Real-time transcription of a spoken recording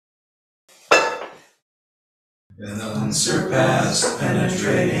With unsurpassed,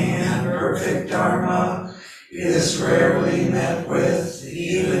 penetrating, and perfect Dharma is rarely met with,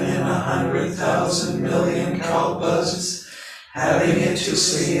 even in 100,000 million kalpas. Having it to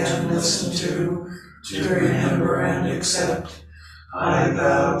see and listen to remember and accept, I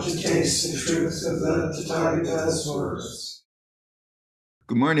vow to taste the truth of the Tathagata's words.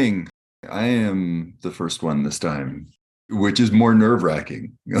 Good morning. I am the first one this time, which is more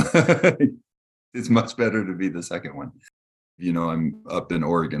nerve-wracking. It's much better to be the second one. You know, I'm up in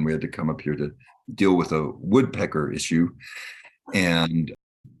Oregon. We had to come up here to deal with a woodpecker issue. And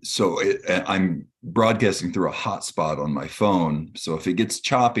so I'm broadcasting through a hotspot on my phone. So if it gets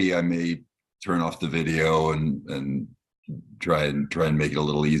choppy, I may turn off the video and try and make it a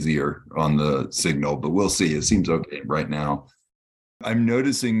little easier on the signal, but we'll see. It seems okay right now. I'm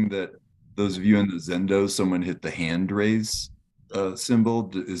noticing that those of you in the Zendo, someone hit the hand raise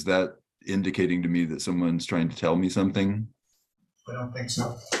symbol. Is that indicating to me that someone's trying to tell me something? I don't think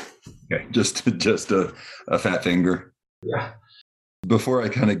so. Okay, just a fat finger. Yeah. Before I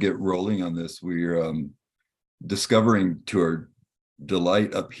kind of get rolling on this, we're discovering to our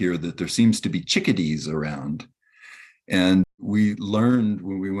delight up here that there seems to be chickadees around. And we learned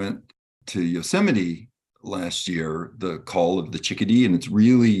when we went to Yosemite last year the call of the chickadee, and it's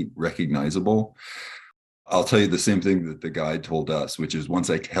really recognizable. I'll tell you the same thing that the guide told us, which is once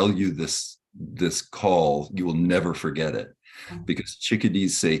I tell you this call, you will never forget it, because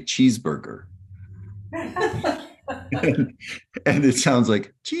chickadees say cheeseburger. and it sounds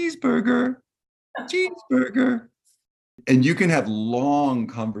like cheeseburger. And you can have long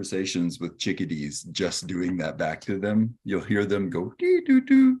conversations with chickadees just doing that back to them. You'll hear them go dee doo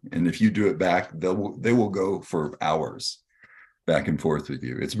doo, and if you do it back, they will go for hours back and forth with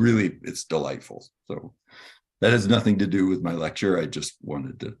you. It's delightful. So that has nothing to do with my lecture. I just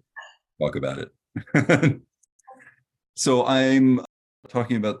wanted to talk about it. So I'm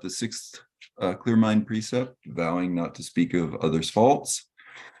talking about the sixth clear mind precept, vowing not to speak of others' faults.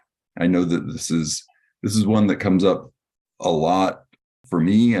 I know that this is one that comes up a lot for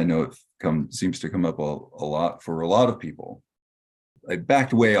me. I know it seems to come up a lot for a lot of people. I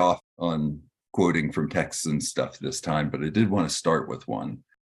backed way off on quoting from texts and stuff this time, but I did want to start with one.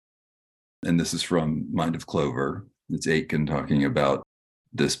 And this is from Mind of Clover. It's Aiken talking about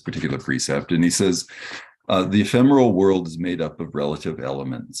this particular precept. And he says, the ephemeral world is made up of relative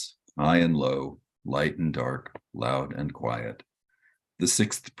elements, high and low, light and dark, loud and quiet. The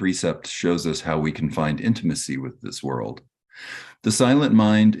sixth precept shows us how we can find intimacy with this world. The silent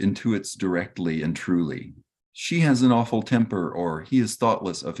mind intuits directly and truly. She has an awful temper, or he is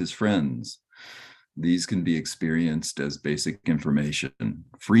thoughtless of his friends. These can be experienced as basic information,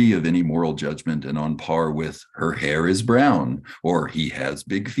 free of any moral judgment and on par with her hair is brown, or he has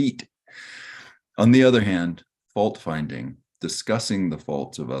big feet. On the other hand, fault finding, discussing the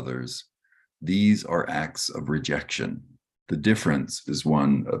faults of others, these are acts of rejection. The difference is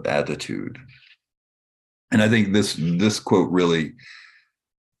one of attitude. And I think this quote really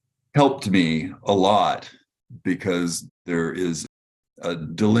helped me a lot, because there is a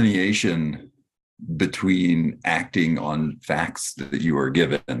delineation between acting on facts that you are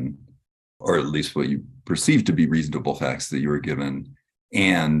given, or at least what you perceive to be reasonable facts that you are given,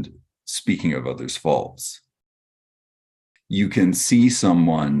 and speaking of others' faults. You can see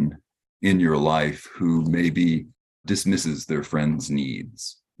someone in your life who maybe dismisses their friend's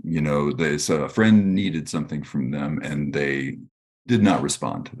needs. You know, so a friend needed something from them and they did not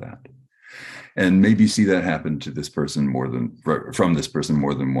respond to that. And maybe you see that happen to this person from this person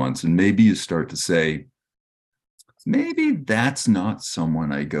more than once. And maybe you start to say, maybe that's not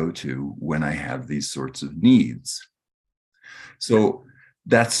someone I go to when I have these sorts of needs. So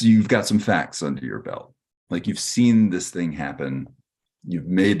you've got some facts under your belt. Like, you've seen this thing happen. You've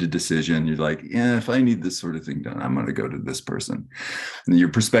made a decision. You're like, yeah, if I need this sort of thing done, I'm going to go to this person. And your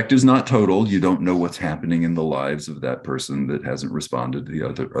perspective is not total. You don't know what's happening in the lives of that person that hasn't responded to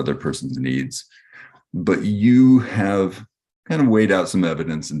the other person's needs. But you have kind of weighed out some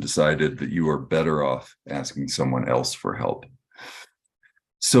evidence and decided that you are better off asking someone else for help.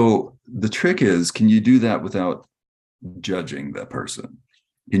 So the trick is, can you do that without judging that person?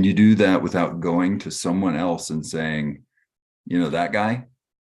 Can you do that without going to someone else and saying, you know, that guy,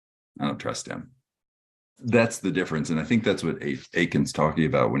 I don't trust him? That's the difference. And I think that's what Aiken's talking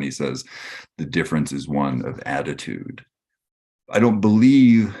about when he says the difference is one of attitude. I don't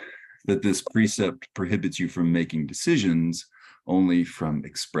believe that this precept prohibits you from making decisions, only from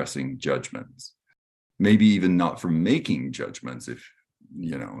expressing judgments. Maybe even not from making judgments if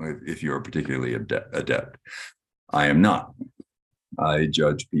you're particularly adept. I am not. I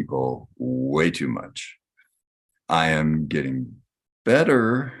judge people way too much. I am getting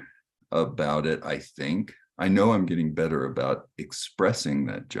better about it, I think. I know I'm getting better about expressing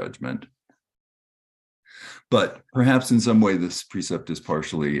that judgment. But perhaps in some way, this precept is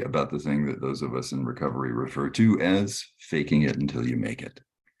partially about the thing that those of us in recovery refer to as faking it until you make it.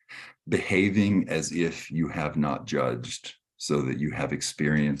 Behaving as if you have not judged so that you have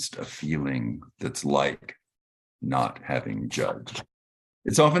experienced a feeling that's like not having judged.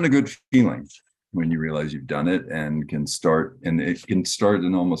 It's often a good feeling when you realize you've done it, and it can start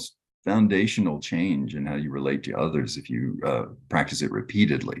an almost foundational change in how you relate to others if you practice it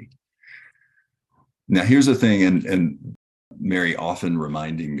repeatedly. Now, here's the thing, and Mary often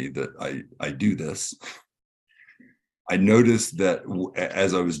reminding me that I do this. I noticed that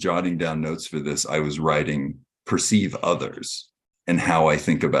as I was jotting down notes for this, I was writing perceive others and how I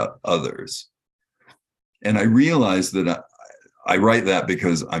think about others. And I realized that I write that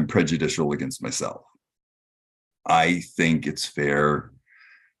because I'm prejudicial against myself. I think it's fair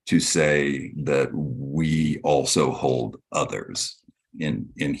to say that we also hold others in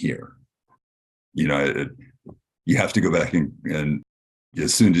here. You know, you have to go back and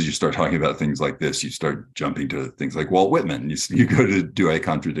as soon as you start talking about things like this, you start jumping to things like Walt Whitman. You go to, do I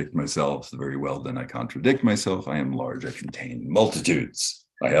contradict myself? Very well, then I contradict myself. I am large. I contain multitudes.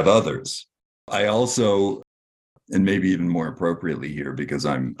 I have others. I also, and maybe even more appropriately here, because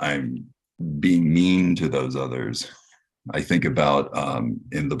I'm being mean to those others, I think about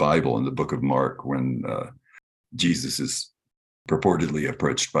in the Bible, in the book of Mark, when Jesus is purportedly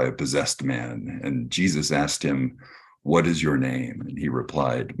approached by a possessed man, and Jesus asked him, "What is your name?" And he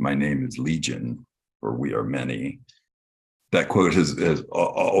replied, "My name is Legion, or we are many." That quote has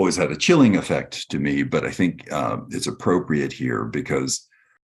always had a chilling effect to me, but I think it's appropriate here because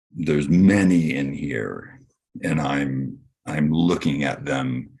there's many in here, and I'm looking at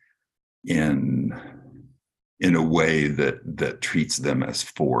them in a way that treats them as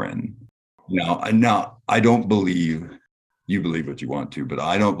foreign. Now I don't believe, you believe what you want to, but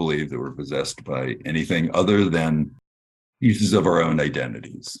I don't believe that we're possessed by anything other than pieces of our own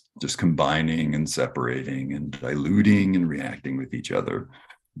identities, just combining and separating and diluting and reacting with each other.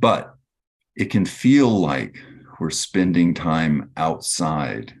 But it can feel like we're spending time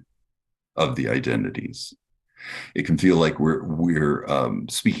outside of the identities. It can feel like we're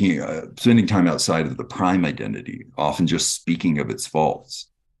spending time outside of the prime identity, often just speaking of its faults.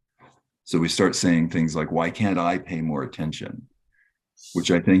 So we start saying things like, "Why can't I pay more attention?"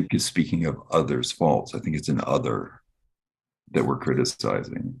 Which I think is speaking of others' faults. I think it's an other that we're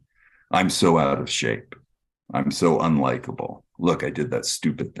criticizing. "I'm so out of shape. I'm so unlikable. Look, I did that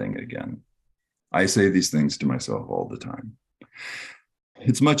stupid thing again." I say these things to myself all the time.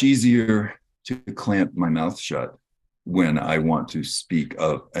 It's much easier to clamp my mouth shut when I want to speak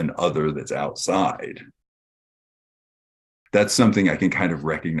of an other that's outside. That's something I can kind of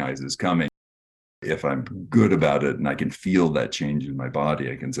recognize is coming. If I'm good about it and I can feel that change in my body,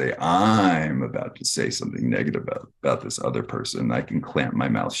 I can say, I'm about to say something negative about this other person. I can clamp my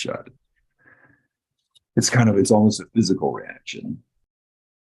mouth shut. It's almost a physical reaction.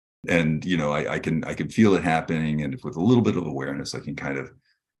 And, I can feel it happening. And if with a little bit of awareness, I can kind of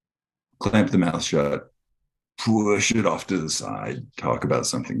clamp the mouth shut, push it off to the side, talk about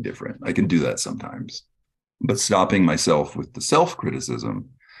something different. I can do that sometimes. But stopping myself with the self-criticism,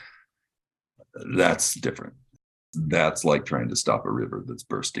 that's different. That's like trying to stop a river that's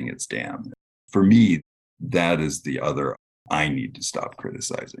bursting its dam. For me, that is the other I need to stop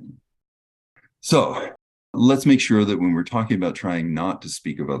criticizing. So let's make sure that when we're talking about trying not to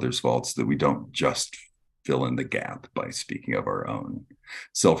speak of others' faults, that we don't just fill in the gap by speaking of our own.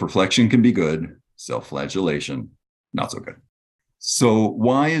 Self-reflection can be good. Self-flagellation, not so good. So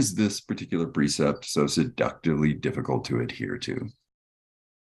why is this particular precept so seductively difficult to adhere to?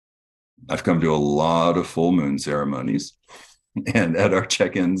 I've come to a lot of full moon ceremonies, and at our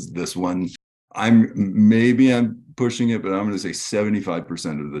check-ins, this one, I'm pushing it, but I'm going to say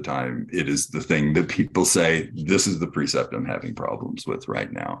 75% of the time, it is the thing that people say, this is the precept I'm having problems with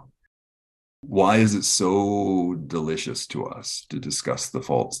right now. Why is it so delicious to us to discuss the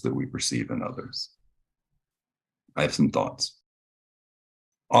faults that we perceive in others? I have some thoughts.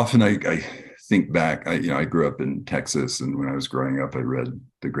 Often I think back, I grew up in Texas, and when I was growing up, I read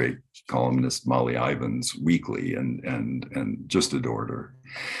the great columnist Molly Ivins weekly and just adored her.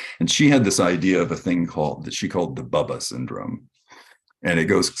 And she had this idea of a thing that she called the Bubba syndrome. And it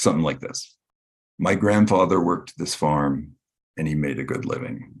goes something like this. My grandfather worked this farm and he made a good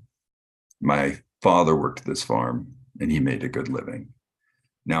living. My father worked this farm and he made a good living.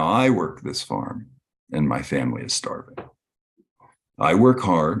 Now I work this farm and my family is starving. I work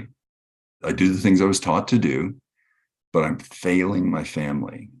hard. I do the things I was taught to do, but I'm failing my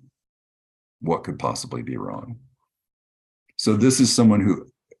family. What could possibly be wrong? So this is someone who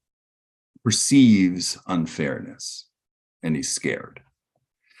perceives unfairness and he's scared.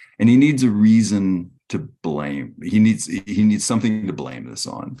 And he needs a reason to blame. He needs something to blame this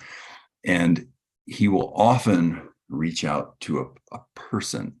on. And he will often reach out to a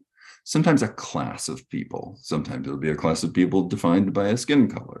person, sometimes a class of people. Sometimes it'll be a class of people defined by a skin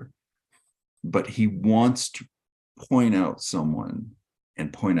color. But he wants to point out someone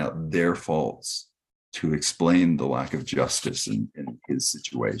and point out their faults to explain the lack of justice in his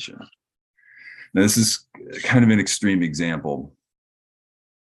situation. Now, this is kind of an extreme example,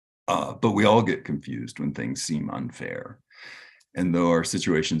 but we all get confused when things seem unfair. And though our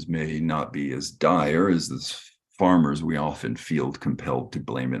situations may not be as dire as the farmers, we often feel compelled to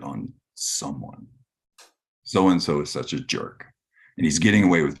blame it on someone. So-and-so is such a jerk, and he's getting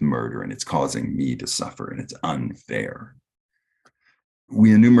away with murder, and it's causing me to suffer, and it's unfair.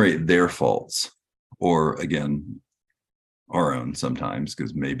 We enumerate their faults, or again, our own sometimes,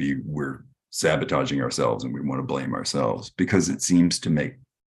 because maybe we're sabotaging ourselves and we want to blame ourselves because it seems to make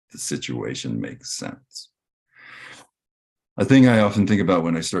the situation make sense. A thing I often think about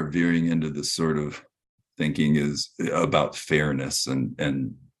when I start veering into this sort of thinking is about fairness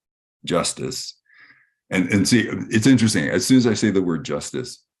and justice. And see, it's interesting. As soon as I say the word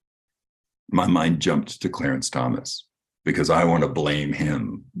justice, my mind jumped to Clarence Thomas because I want to blame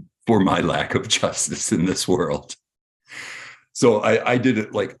him for my lack of justice in this world. So I did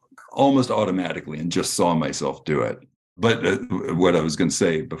it like almost automatically and just saw myself do it. But what I was going to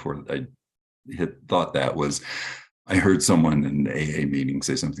say before I thought that was, I heard someone in an AA meeting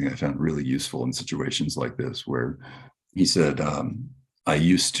say something I found really useful in situations like this, where he said, I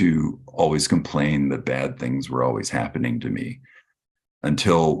used to always complain that bad things were always happening to me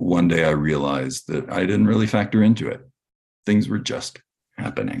until one day I realized that I didn't really factor into it. Things were just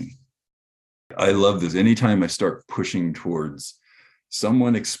happening. I love this. Anytime I start pushing towards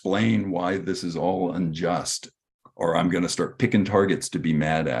someone explain why this is all unjust, or I'm going to start picking targets to be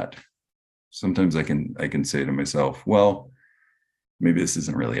mad at, sometimes I can say to myself, well, maybe this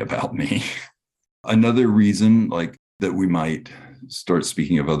isn't really about me. Another reason like that we might start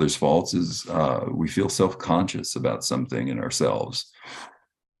speaking of others' faults is we feel self-conscious about something in ourselves,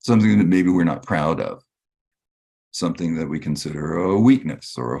 something that maybe we're not proud of, something that we consider a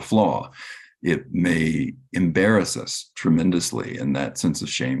weakness or a flaw. It may embarrass us tremendously, and that sense of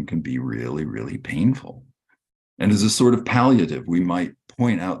shame can be really, really painful. And as a sort of palliative, we might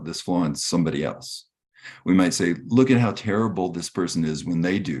point out this flaw in somebody else. We might say, look at how terrible this person is when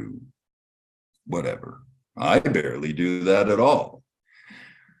they do whatever. I barely do that at all.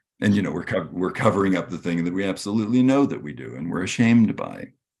 And, you know, we're covering up the thing that we absolutely know that we do and we're ashamed by.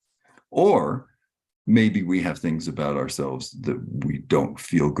 Or maybe we have things about ourselves that we don't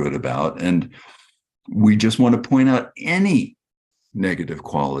feel good about, and we just want to point out any negative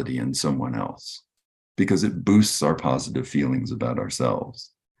quality in someone else because it boosts our positive feelings about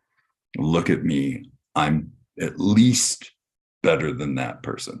ourselves. Look at me. I'm at least better than that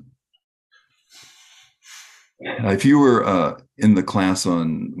person. If you were in the class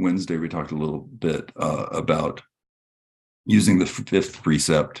on Wednesday, we talked a little bit about using the fifth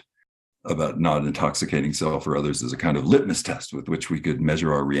precept about not intoxicating self or others as a kind of litmus test with which we could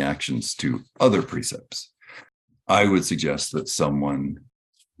measure our reactions to other precepts. I would suggest that someone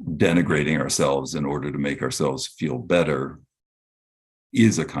denigrating ourselves in order to make ourselves feel better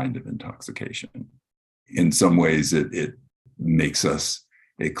is a kind of intoxication. In some ways, it makes us,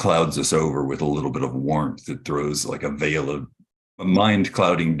 it clouds us over with a little bit of warmth. It throws like a veil of a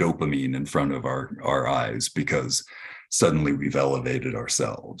mind-clouding dopamine in front of our eyes because suddenly we've elevated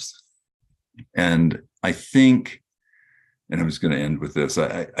ourselves. And I think, and I'm just going to end with this,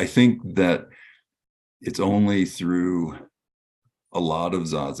 I think that it's only through a lot of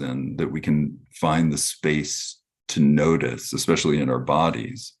Zazen that we can find the space to notice, especially in our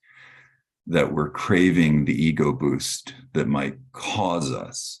bodies, that we're craving the ego boost that might cause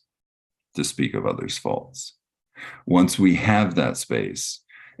us to speak of others' faults. Once we have that space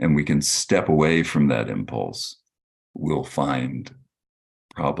and we can step away from that impulse, we'll find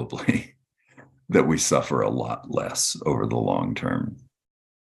probably that we suffer a lot less over the long term.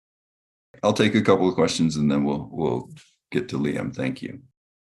 I'll take a couple of questions and then we'll get to Liam. Thank you.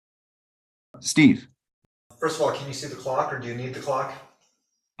 Steve. First of all, can you see the clock or do you need the clock?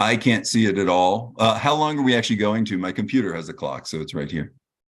 I can't see it at all. How long are we actually going to? My computer has a clock, so it's right here.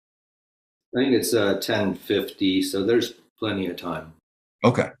 I think it's 10:50, so there's plenty of time.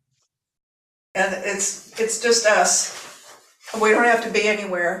 Okay. And it's just us. We don't have to be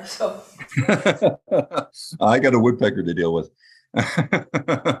anywhere, so. I got a woodpecker to deal with.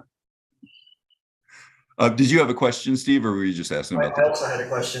 Did you have a question, Steve, or were you just asking about I also had a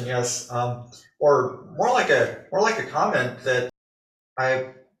question, yes, or more like a comment that I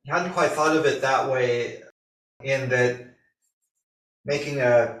hadn't quite thought of it that way, in that making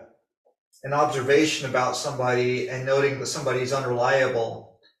an observation about somebody and noting that somebody's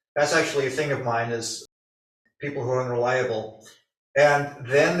unreliable. That's actually a thing of mine, is people who are unreliable. And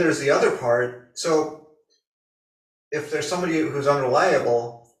then there's the other part. So if there's somebody who's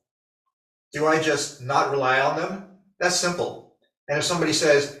unreliable, do I just not rely on them? That's simple. And if somebody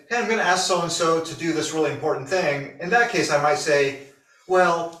says, hey, I'm going to ask so-and-so to do this really important thing, in that case, I might say,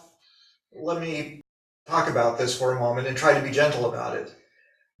 well, let me talk about this for a moment and try to be gentle about it.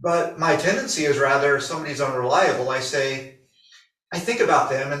 But my tendency is rather, if somebody's unreliable, I say, I think about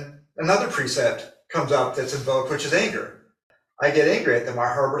them, and another precept comes up that's invoked, which is anger. I get angry at them, I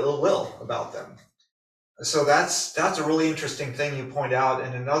harbor ill will about them. So that's a really interesting thing you point out.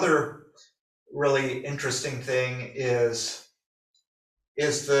 And another really interesting thing is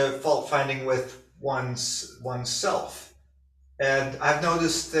the fault finding with oneself. And I've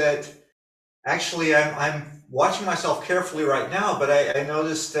noticed that actually I'm watching myself carefully right now, but I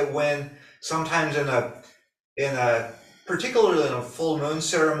noticed that when sometimes in a particularly in a full moon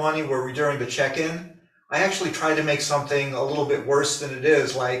ceremony where we're during the check-in, I actually try to make something a little bit worse than it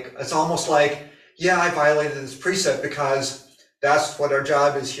is. Like, it's almost like, yeah, I violated this precept because that's what our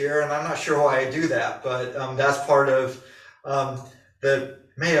job is here, and I'm not sure why I do that, but that's part of the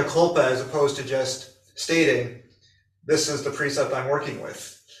mea culpa, as opposed to just stating, this is the precept I'm working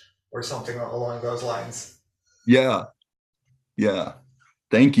with, or something along those lines. Yeah.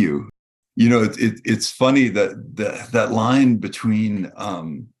 Thank you. You know, it's funny that line between,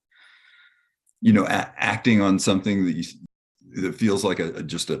 acting on something that feels like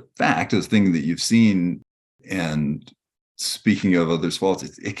just a fact, a thing that you've seen, and speaking of others' faults,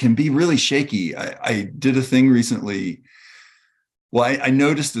 it can be really shaky. I did a thing recently. Well, I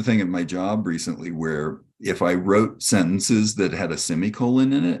noticed a thing at my job recently where if I wrote sentences that had a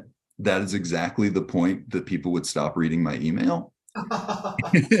semicolon in it, that is exactly the point that people would stop reading my email.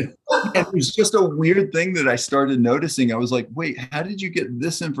 And it was just a weird thing that I started noticing. I was like, wait, how did you get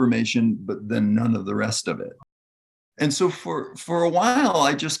this information, but then none of the rest of it? And so for a while,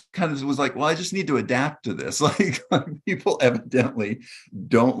 I just kind of was like, well, I just need to adapt to this. Like, people evidently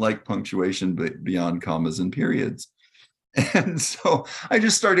don't like punctuation beyond commas and periods. And so I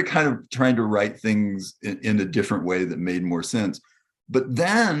just started kind of trying to write things in a different way that made more sense. But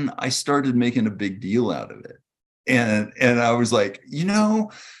then I started making a big deal out of it. And I was like,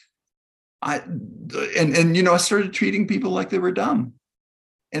 I started treating people like they were dumb.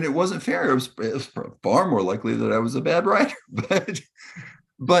 And it wasn't fair. It was far more likely that I was a bad writer,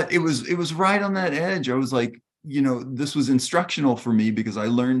 but it was right on that edge. I was like, this was instructional for me because I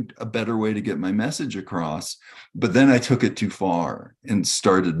learned a better way to get my message across. But then I took it too far and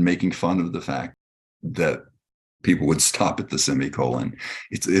started making fun of the fact that people would stop at the semicolon.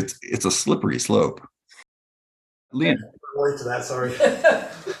 It's a slippery slope. Liam, Relate to that, sorry.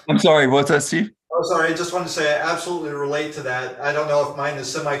 I'm sorry, what's that, Steve? Oh, sorry, I just wanted to say I absolutely relate to that. I don't know if mine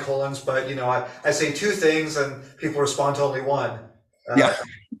is semicolons, but I say two things and people respond to only one. Yeah.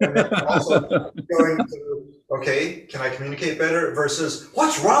 And then also going to, okay, can I communicate better, versus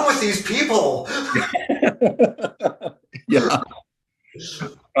what's wrong with these people? Yeah.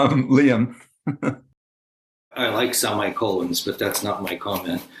 Liam. I like semicolons, but that's not my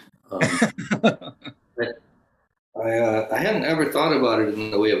comment. I hadn't ever thought about it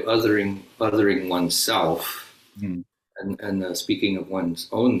in the way of othering oneself, and speaking of one's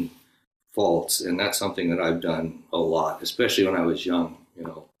own faults, and that's something that I've done a lot, especially when I was young.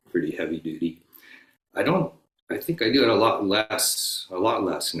 Pretty heavy duty. I think I do it a lot less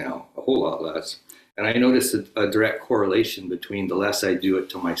now, a whole lot less. And I noticed a direct correlation between the less I do it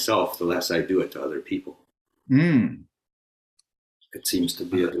to myself, the less I do it to other people. It seems to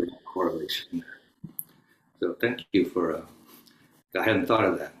be a direct correlation there. So thank you for, I hadn't thought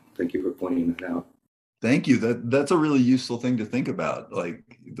of that. Thank you for pointing that out. Thank you. That's a really useful thing to think about.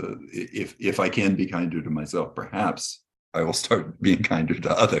 Like, if I can be kinder to myself, perhaps I will start being kinder to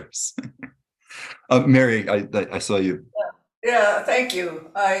others. Mary, I saw you. Yeah, thank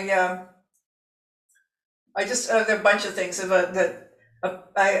you. I just there are a bunch of things that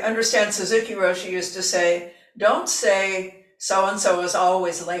I understand. Suzuki Roshi used to say, "Don't say so and so is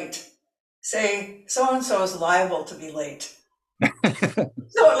always late. Say so and so is liable to be late."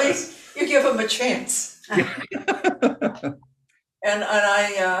 So at least you give them a chance. And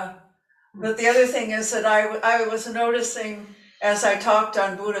I, but the other thing is that I was noticing as I talked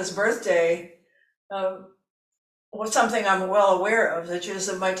on Buddha's birthday, was something I'm well aware of, which is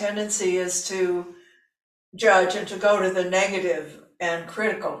that my tendency is to judge and to go to the negative and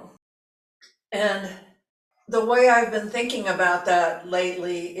critical. And the way I've been thinking about that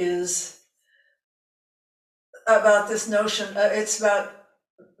lately is about this notion, it's about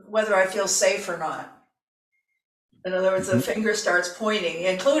whether I feel safe or not. In other words, the finger starts pointing,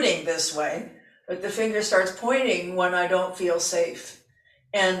 including this way, but the finger starts pointing when I don't feel safe.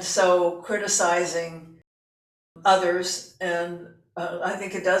 And so criticizing others, and I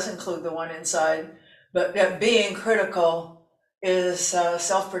think it does include the one inside, but being critical is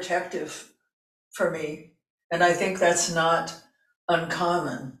self-protective for me. And I think that's not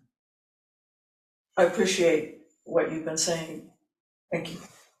uncommon. I appreciate what you've been saying. Thank you.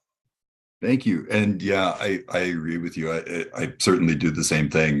 Thank you. And yeah, I agree with you. I certainly do the same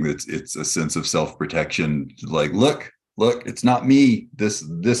thing. It's a sense of self-protection. Like, look, it's not me. This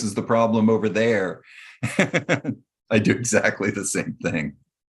is the problem over there. I do exactly the same thing.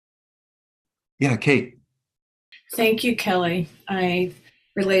 Yeah, Kate. Thank you, Kelly. I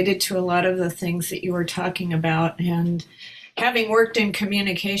related to a lot of the things that you were talking about, and having worked in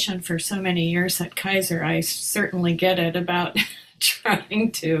communication for so many years at Kaiser, I certainly get it about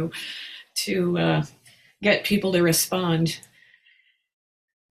trying to get people to respond.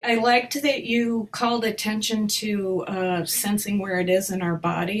 I liked that you called attention to sensing where it is in our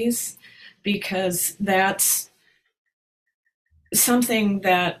bodies, because that's something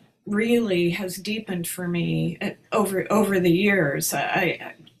that really has deepened for me over the years.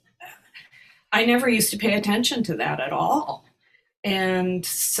 I never used to pay attention to that at all. And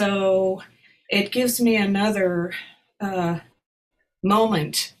so it gives me another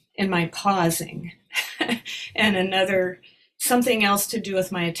moment in my pausing and another something else to do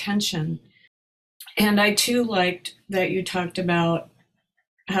with my attention. And I too liked that you talked about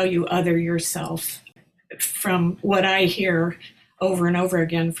how you other yourself. From what I hear over and over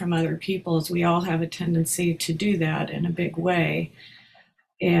again from other people is we all have a tendency to do that in a big way.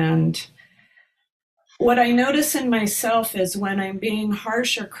 And what I notice in myself is when I'm being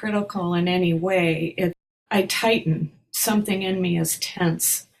harsh or critical in any way, I tighten. Something in me is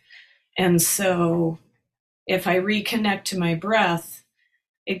tense. And so if I reconnect to my breath,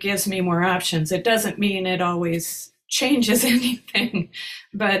 it gives me more options. It doesn't mean it always changes anything,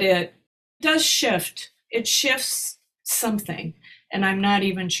 but it does shift. It shifts something, and I'm not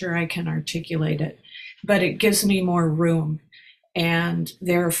even sure I can articulate it, but it gives me more room, and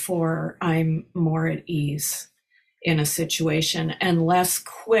therefore I'm more at ease in a situation and less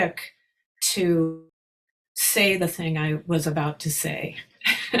quick to say the thing I was about to say.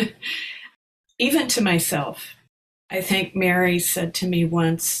 Even to myself. I think Mary said to me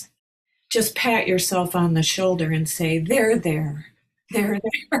once, just pat yourself on the shoulder and say, there.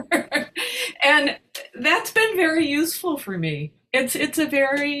 And that's been very useful for me. It's a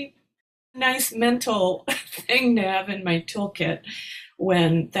very nice mental thing to have in my toolkit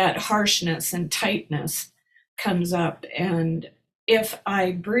when that harshness and tightness comes up. And if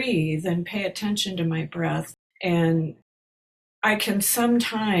I breathe and pay attention to my breath, and I can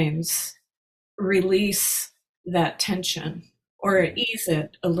sometimes release that tension or ease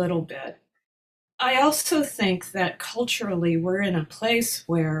it a little bit. I also think that culturally we're in a place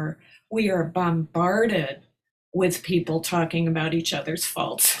where we are bombarded with people talking about each other's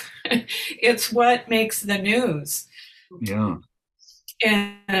faults. It's what makes the news. Yeah.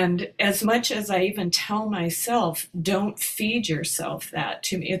 And as much as I even tell myself, don't feed yourself that,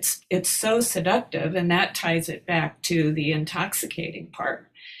 to me, it's so seductive, and that ties it back to the intoxicating part.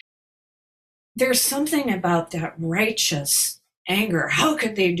 There's something about that righteous anger. How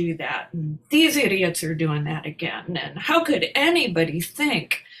could they do that? And these idiots are doing that again. And how could anybody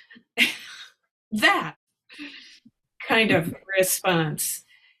think that kind of response?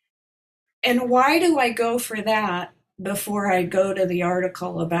 And why do I go for that before I go to the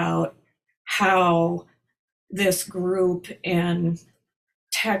article about how this group in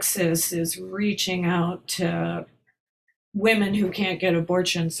Texas is reaching out to women who can't get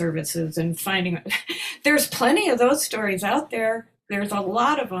abortion services and finding there's plenty of those stories out there. There's a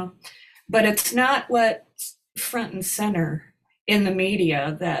lot of them, but it's not what's front and center in the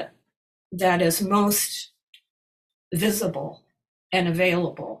media that is most visible and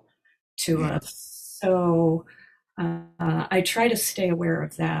available to us. So I try to stay aware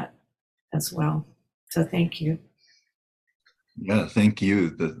of that as well. So thank you. Yeah, thank you.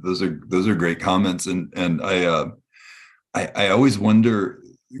 Those are great comments, and I always wonder,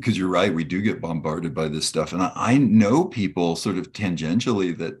 because you're right, we do get bombarded by this stuff, and I know people sort of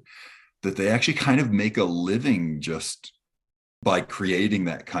tangentially that they actually kind of make a living just by creating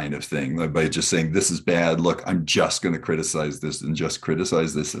that kind of thing, like by just saying, this is bad. Look, I'm just going to criticize this and just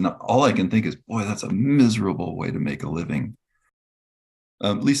criticize this. And all I can think is, boy, that's a miserable way to make a living.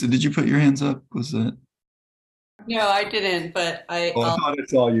 Lisa, did you put your hands up? Was that? No, I didn't, but I thought I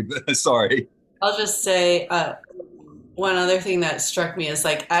saw you. Sorry. I'll just say one other thing that struck me is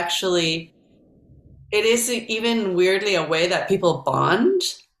like actually it is even weirdly a way that people bond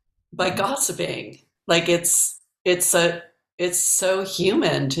by gossiping. Like it's so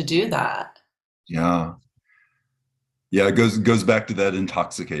human to do that. Yeah. Yeah, it goes back to that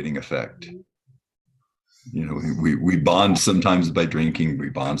intoxicating effect. You know, we bond sometimes by drinking, we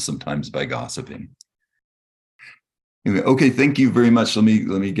bond sometimes by gossiping. Anyway, okay, thank you very much. Let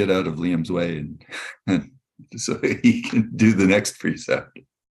me get out of Liam's way and so he can do the next precept.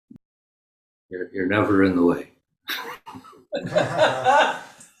 You're never in the way.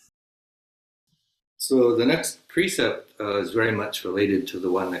 So the next precept is very much related to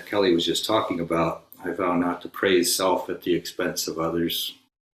the one that Kelly was just talking about. I vow not to praise self at the expense of others.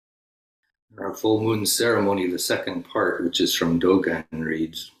 Our full moon ceremony, the second part, which is from Dogen,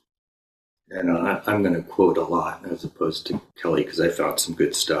 reads, and I'm going to quote a lot as opposed to Kelly because I found some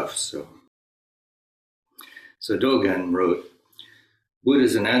good stuff. So Dogen wrote,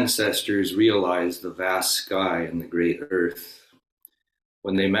 Buddhas and ancestors realized the vast sky and the great earth.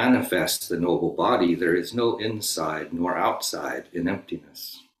 When they manifest the noble body, there is no inside nor outside in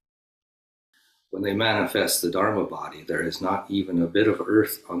emptiness. When they manifest the Dharma body, there is not even a bit of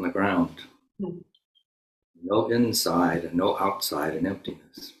earth on the ground. No inside and no outside in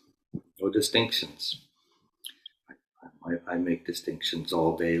emptiness. No distinctions. I make distinctions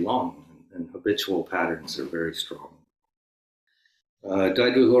all day long, and habitual patterns are very strong.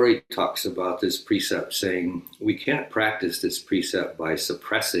 Daido Lori talks about this precept saying, we can't practice this precept by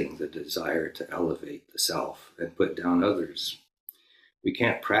suppressing the desire to elevate the self and put down others. We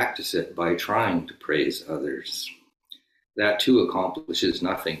can't practice it by trying to praise others. That too accomplishes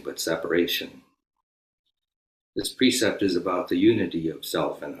nothing but separation. This precept is about the unity of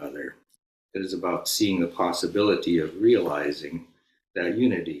self and other. It is about seeing the possibility of realizing that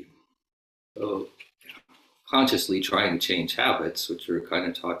unity. So, consciously trying to change habits, which we're kind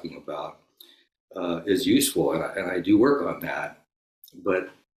of talking about, is useful, and I do work on that, but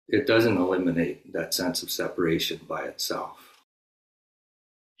it doesn't eliminate that sense of separation by itself.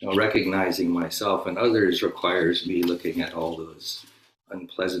 You know, recognizing myself and others requires me looking at all those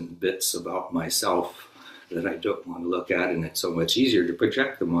unpleasant bits about myself that I don't want to look at, and it's so much easier to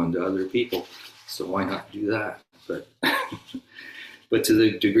project them onto other people. So why not do that? But to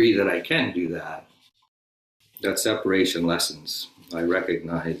the degree that I can do that, that separation lessens. I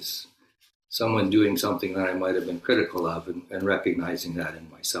recognize someone doing something that I might have been critical of, and recognizing that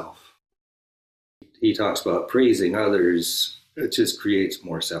in myself. He talks about praising others. It just creates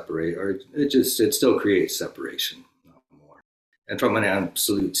more separate, or it still creates separation, not more. And from an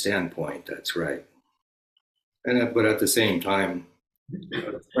absolute standpoint, that's right. But at the same time,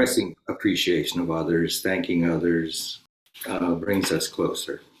 expressing appreciation of others, thanking others, brings us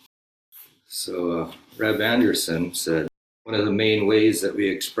closer. So Reb Anderson said, one of the main ways that we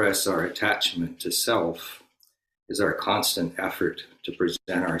express our attachment to self is our constant effort to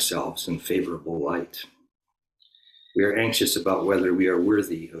present ourselves in favorable light. We are anxious about whether we are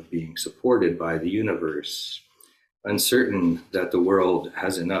worthy of being supported by the universe, uncertain that the world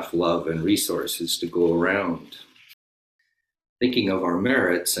has enough love and resources to go around. Thinking of our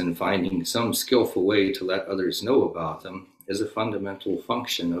merits and finding some skillful way to let others know about them is a fundamental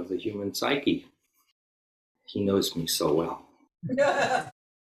function of the human psyche. He knows me so well.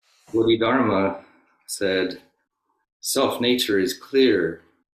 Bodhidharma said, self-nature is clear,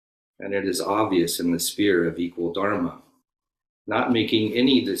 and it is obvious in the sphere of equal dharma. Not making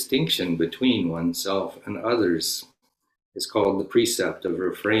any distinction between oneself and others is called the precept of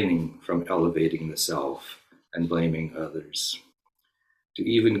refraining from elevating the self and blaming others. To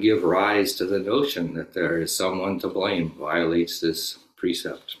even give rise to the notion that there is someone to blame violates this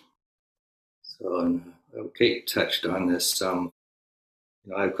precept. So Kate touched on this.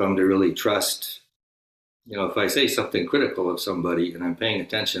 I've come to really trust, if I say something critical of somebody and I'm paying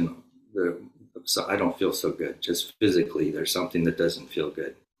attention, I don't feel so good. Just physically, there's something that doesn't feel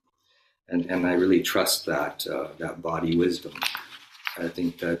good. And I really trust that body wisdom. I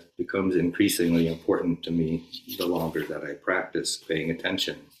think that becomes increasingly important to me the longer that I practice paying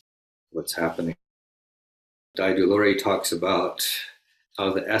attention to what's happening. Daido Lori talks about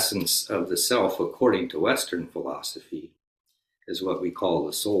how the essence of the self, according to Western philosophy, is what we call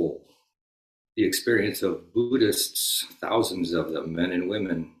the soul. The experience of Buddhists, thousands of them, men and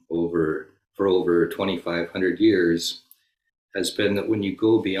women, for over 2,500 years, has been that when you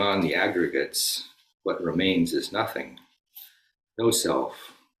go beyond the aggregates, what remains is nothing. No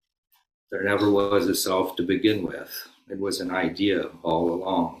self. There never was a self to begin with. It was an idea all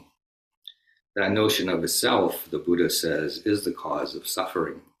along. That notion of a self, the Buddha says, is the cause of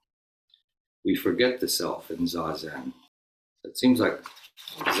suffering. We forget the self in Zazen. It seems like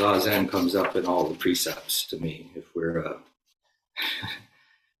Zazen comes up in all the precepts to me. If we're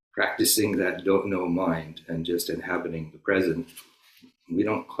practicing that don't know mind and just inhabiting the present, we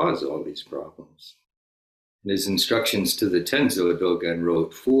don't cause all these problems. In his instructions to the Tenzo, Dogen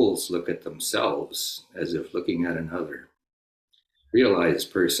wrote, "Fools look at themselves as if looking at another.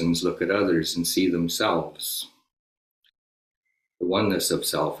 Realized persons look at others and see themselves. The oneness of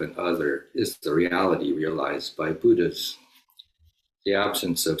self and other is the reality realized by Buddhas. The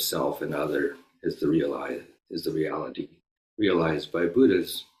absence of self and other is the reality realized by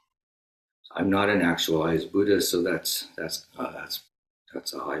Buddhas. I'm not an actualized Buddha, so that's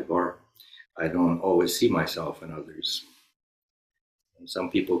a high bar. I don't always see myself and others. And some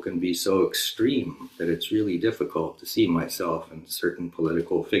people can be so extreme that it's really difficult to see myself and certain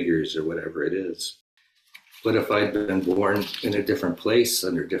political figures or whatever it is. But if I'd been born in a different place,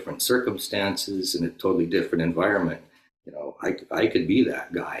 under different circumstances, in a totally different environment, I could be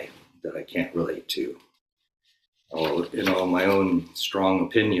that guy that I can't relate to. My own strong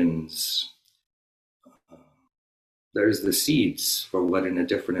opinions. There's the seeds for what in a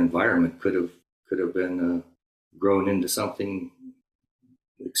different environment could have been grown into something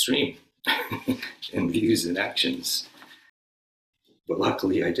extreme in views and actions. But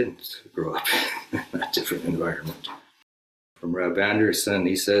luckily I didn't grow up in that different environment. From Reb Anderson,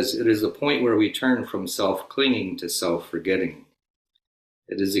 he says, "It is the point where we turn from self-clinging to self-forgetting.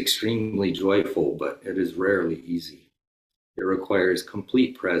 It is extremely joyful, but it is rarely easy. It requires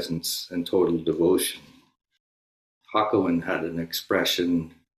complete presence and total devotion." Hakuin had an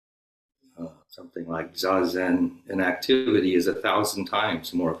expression, something like Zazen in activity is 1,000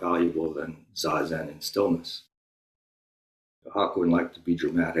 times more valuable than Zazen in stillness. Hakuin liked to be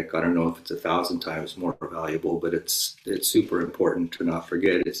dramatic. I don't know if it's 1,000 times more valuable, but it's super important to not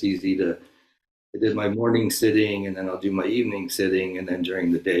forget. It's easy I did my morning sitting, and then I'll do my evening sitting, and then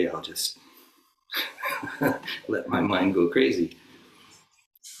during the day I'll just let my mind go crazy.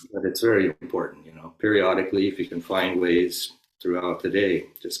 But it's very important, periodically, if you can find ways throughout the day,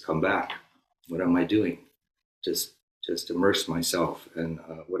 just come back. What am I doing? Just immerse myself in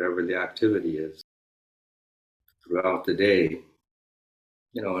whatever the activity is throughout the day.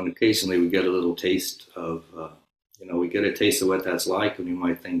 And occasionally we get a little taste of, we get a taste of what that's like, and we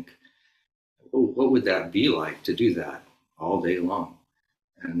might think, oh, what would that be like to do that all day long?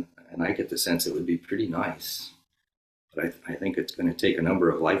 And I get the sense it would be pretty nice. But I think it's going to take a number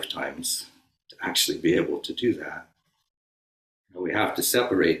of lifetimes to actually be able to do that. We have to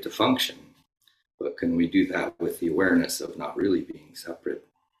separate the function, but can we do that with the awareness of not really being separate?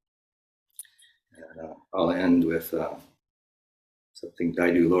 And I'll end with something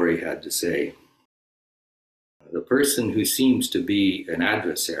Daidu Lori had to say. The person who seems to be an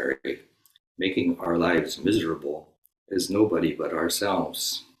adversary, making our lives miserable, is nobody but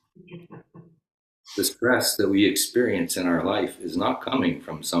ourselves. The stress that we experience in our life is not coming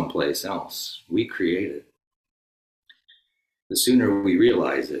from someplace else. We create it. The sooner we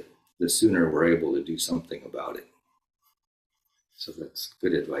realize it, the sooner we're able to do something about it. So that's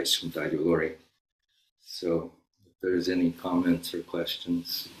good advice from Daidu Lori. So if there's any comments or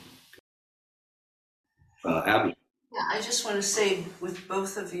questions. Abby. Yeah, I just want to say, with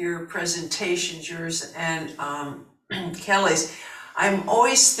both of your presentations, yours and Kelly's, I'm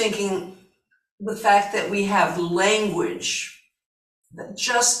always thinking the fact that we have language that,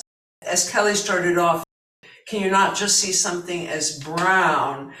 just as Kelly started off, can you not just see something as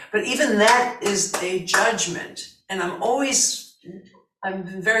brown? But even that is a judgment. And I'm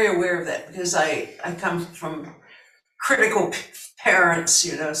very aware of that, because I come from critical parents,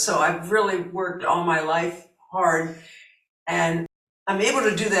 so I've really worked all my life hard, and I'm able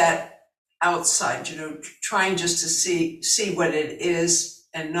to do that outside, trying just to see what it is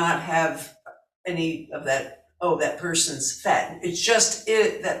and not have any of that, oh, that person's fat. It's just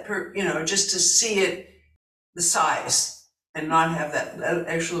just to see it, the size, and not have that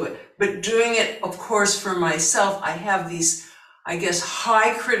actual way. But doing it, of course, for myself, I have these, I guess,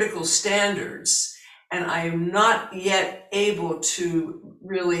 high critical standards, and I am not yet able to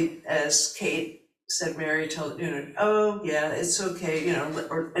really, as Kate said, Mary told, oh yeah, it's okay,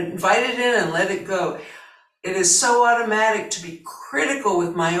 or invite it in and let it go. It is so automatic to be critical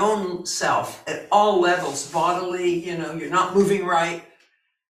with my own self at all levels, bodily, you're not moving right.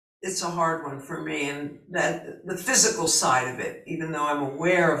 it's a hard one for me, and that the physical side of it, even though I'm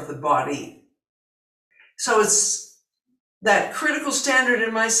aware of the body. So it's that critical standard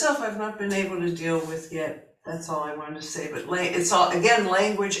in myself I've not been able to deal with yet. That's all I wanted to say. But it's all, again,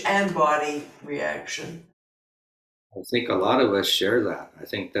 language and body reaction. I think a lot of us share that. I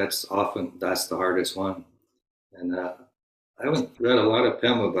think that's the hardest one. And I haven't read a lot of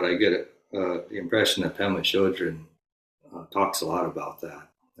Pema, but I get the impression that Pema Chodron talks a lot about that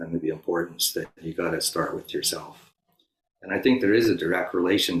and the importance that you got to start with yourself. And I think there is a direct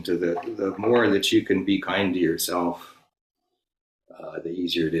relation to the more that you can be kind to yourself, the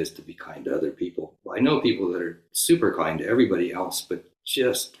easier it is to be kind to other people. I know people that are super kind to everybody else, but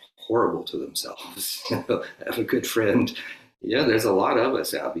just horrible to themselves. I have a good friend. Yeah, there's a lot of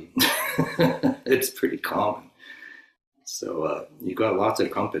us, Abby. It's pretty common. So you got lots of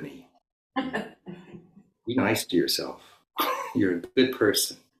company. Be nice to yourself. You're a good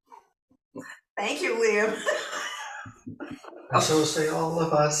person. Thank you, Liam. So say all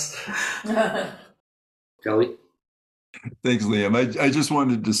of us. Kelly? Thanks, Liam. I just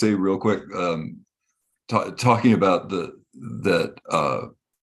wanted to say real quick, talking about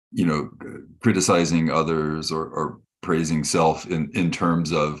criticizing others or praising self in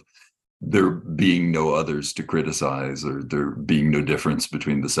terms of there being no others to criticize, or there being no difference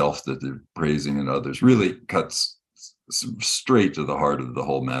between the self that they're praising and others, really cuts straight to the heart of the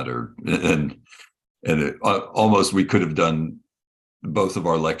whole matter. And it, almost we could have done both of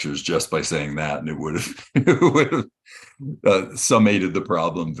our lectures just by saying that, and it would have summated the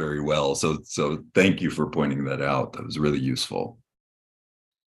problem very well. So thank you for pointing that out. That was really useful.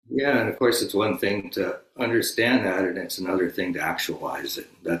 Yeah, and of course it's one thing to understand that, and it's another thing to actualize it.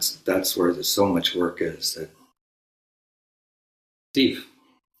 That's where there's so much work is. Steve.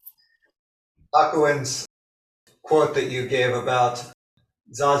 Akuin's quote that you gave about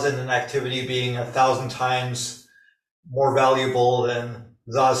zazen and activity being 1,000 times more valuable than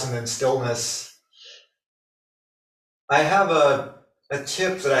zazen and stillness. I have a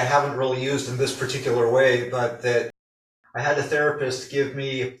tip that I haven't really used in this particular way, but that I had a therapist give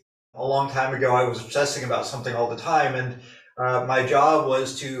me a long time ago. I was obsessing about something all the time, and my job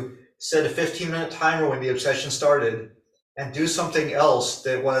was to set a 15-minute timer when the obsession started and do something else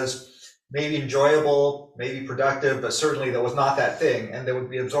that was maybe enjoyable, maybe productive, but certainly that was not that thing, and that would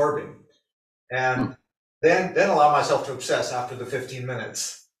be absorbing. And then allow myself to obsess after the 15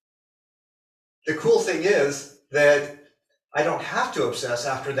 minutes. The cool thing is that I don't have to obsess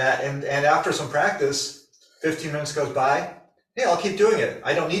after that, and after some practice, 15 minutes goes by, hey, I'll keep doing it.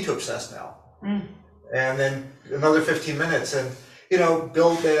 I don't need to obsess now. And then another 15 minutes, and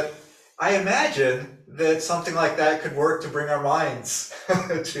build that. I imagine that something like that could work to bring our minds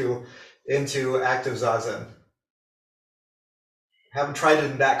into active zazen. Haven't tried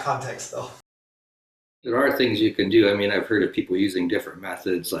it in that context though. There are things you can do. I mean, I've heard of people using different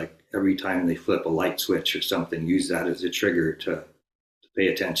methods, like every time they flip a light switch or something, use that as a trigger to pay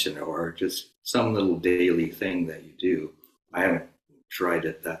attention, or just some little daily thing that you do. I haven't tried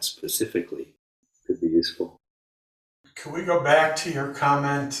it that specifically. Could be useful. Can we go back to your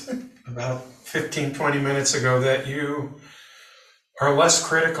comment about 15, 20 minutes ago that you are less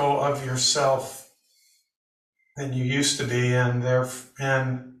critical of yourself than you used to be, and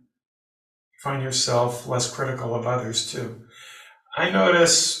find yourself less critical of others too? I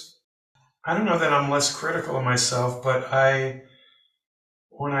notice, I don't know that I'm less critical of myself, but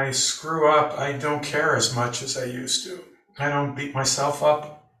when I screw up, I don't care as much as I used to. I don't beat myself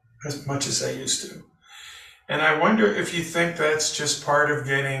up as much as I used to. And I wonder if you think that's just part of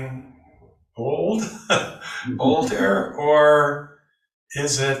getting older, or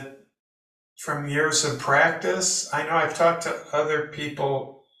is it from years of practice? I know I've talked to other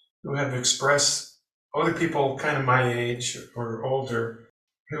people who have expressed, other people kind of my age or older,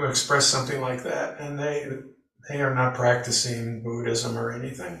 who express something like that, and they are not practicing Buddhism or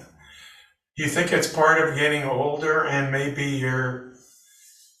anything. Do you think it's part of getting older, and maybe your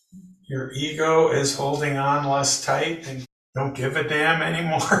ego is holding on less tight and don't give a damn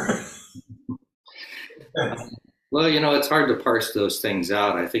anymore? Well, it's hard to parse those things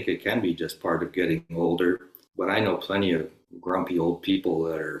out. I think it can be just part of getting older, but I know plenty of grumpy old people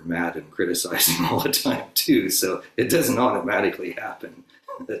that are mad and criticizing all the time too, so it doesn't automatically happen.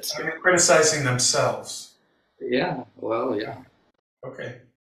 Criticizing themselves. Yeah, well, yeah. Okay.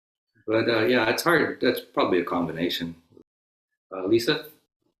 But yeah, it's hard. That's probably a combination. Lisa?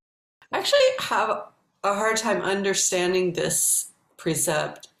 I actually have a hard time understanding this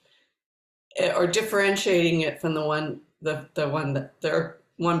precept or differentiating it from the one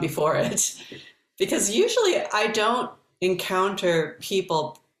before it, because usually I don't encounter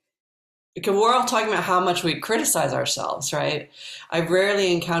people because we're all talking about how much we criticize ourselves, right? I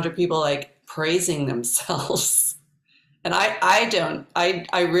rarely encounter people like praising themselves. And I don't, I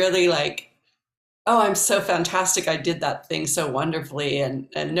really like, oh, I'm so fantastic. I did that thing so wonderfully, and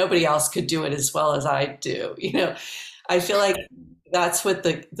nobody else could do it as well as I do. You know, I feel like that's what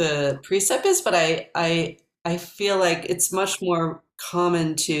the precept is, but I feel like it's much more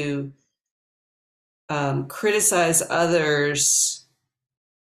common to criticize others,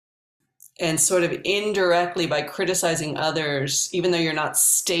 and sort of indirectly by criticizing others, even though you're not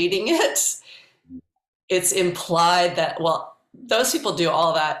stating it, it's implied that, well, those people do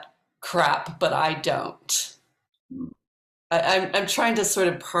all that crap, but I don't. I'm trying to sort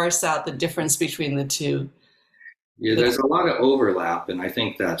of parse out the difference between the two. Yeah, there's a lot of overlap, and I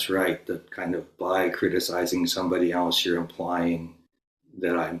think that's right. That kind of by criticizing somebody else, you're implying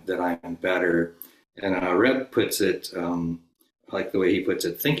that I'm better. And Reb puts it, like the way he puts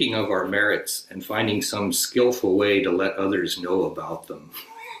it, thinking of our merits and finding some skillful way to let others know about them.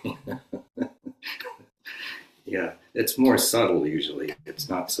 Yeah, it's more subtle usually. It's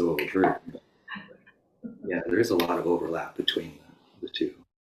not so overt. But yeah, there is a lot of overlap between the two.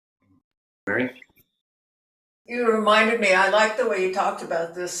 Mary? You reminded me, I like the way you talked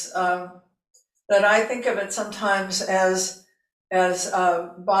about this, that I think of it sometimes as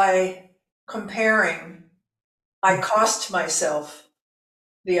by comparing, I cost myself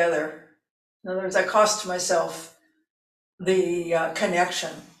the other. In other words, I cost myself the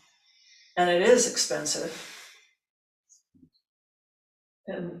connection, and it is expensive.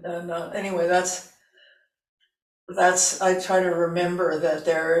 And anyway, that's I try to remember that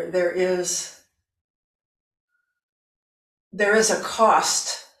there is a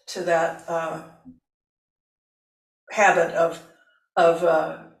cost to that habit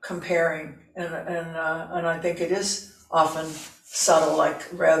of comparing, and I think it is often subtle, like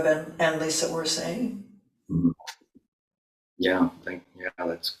Reb and Lisa were saying. Mm-hmm. Yeah,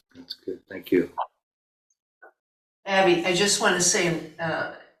 that's good. Thank you. Abby, I just want to say,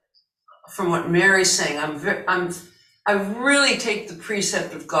 from what Mary's saying, I really take the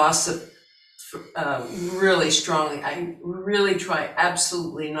precept of gossip really strongly. I really try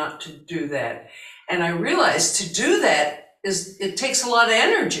absolutely not to do that, and I realize to do that it takes a lot of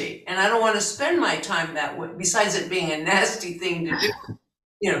energy, and I don't want to spend my time that way. Besides it being a nasty thing to do,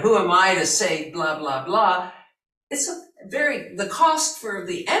 you know, who am I to say blah blah blah? It's the cost for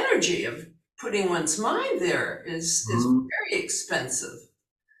the energy of putting one's mind there is very expensive.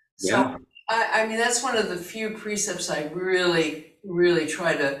 So Yeah. I mean, that's one of the few precepts I really, really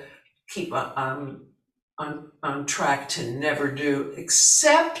try to keep on track to never do,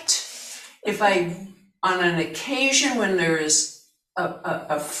 except if on an occasion when there is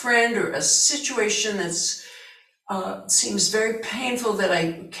a friend or a situation that's seems very painful that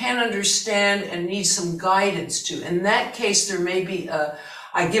I can't understand and need some guidance to. In that case, there may be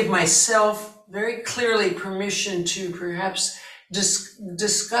I give myself very clearly permission to perhaps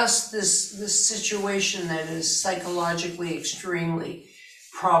discuss this situation that is psychologically extremely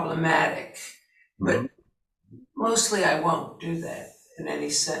problematic. But mostly I won't do that in any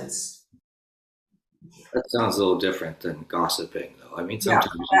sense. That sounds a little different than gossiping, though. I mean, Yeah,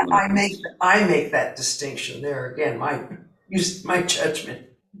 sometimes I make that distinction there. Again, my judgment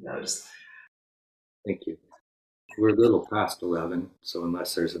knows. Thank you. We're a little past 11, so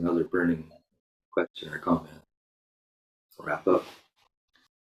unless there's another burning question or comment, we'll wrap up.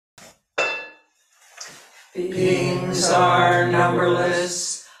 Beings are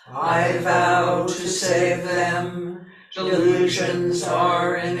numberless, I vow to save them. Delusions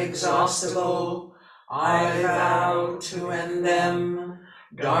are inexhaustible, I vow to end them.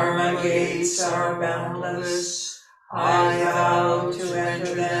 Dharma gates are boundless, I vow to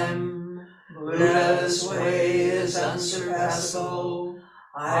enter them. Buddha's way is unsurpassable,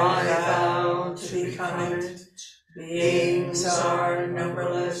 I vow to become it. Beings are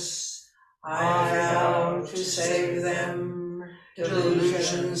numberless, I vow to save them.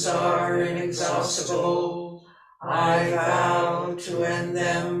 Delusions are inexhaustible, I vow to end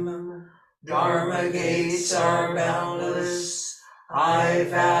them. Dharma gates are boundless, I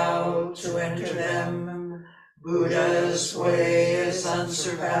vow to enter them. Buddha's way is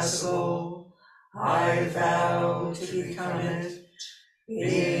unsurpassable, I vow to become it.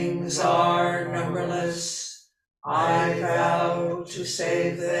 Beings are numberless, I vow to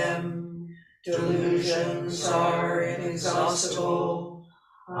save them. Delusions are inexhaustible,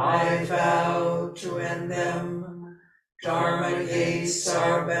 I vow to end them. Dharma gates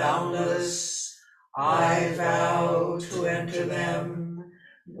are boundless, I vow to enter them.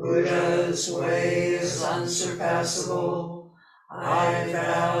 Buddha's way is unsurpassable, I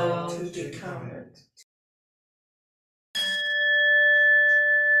vow to become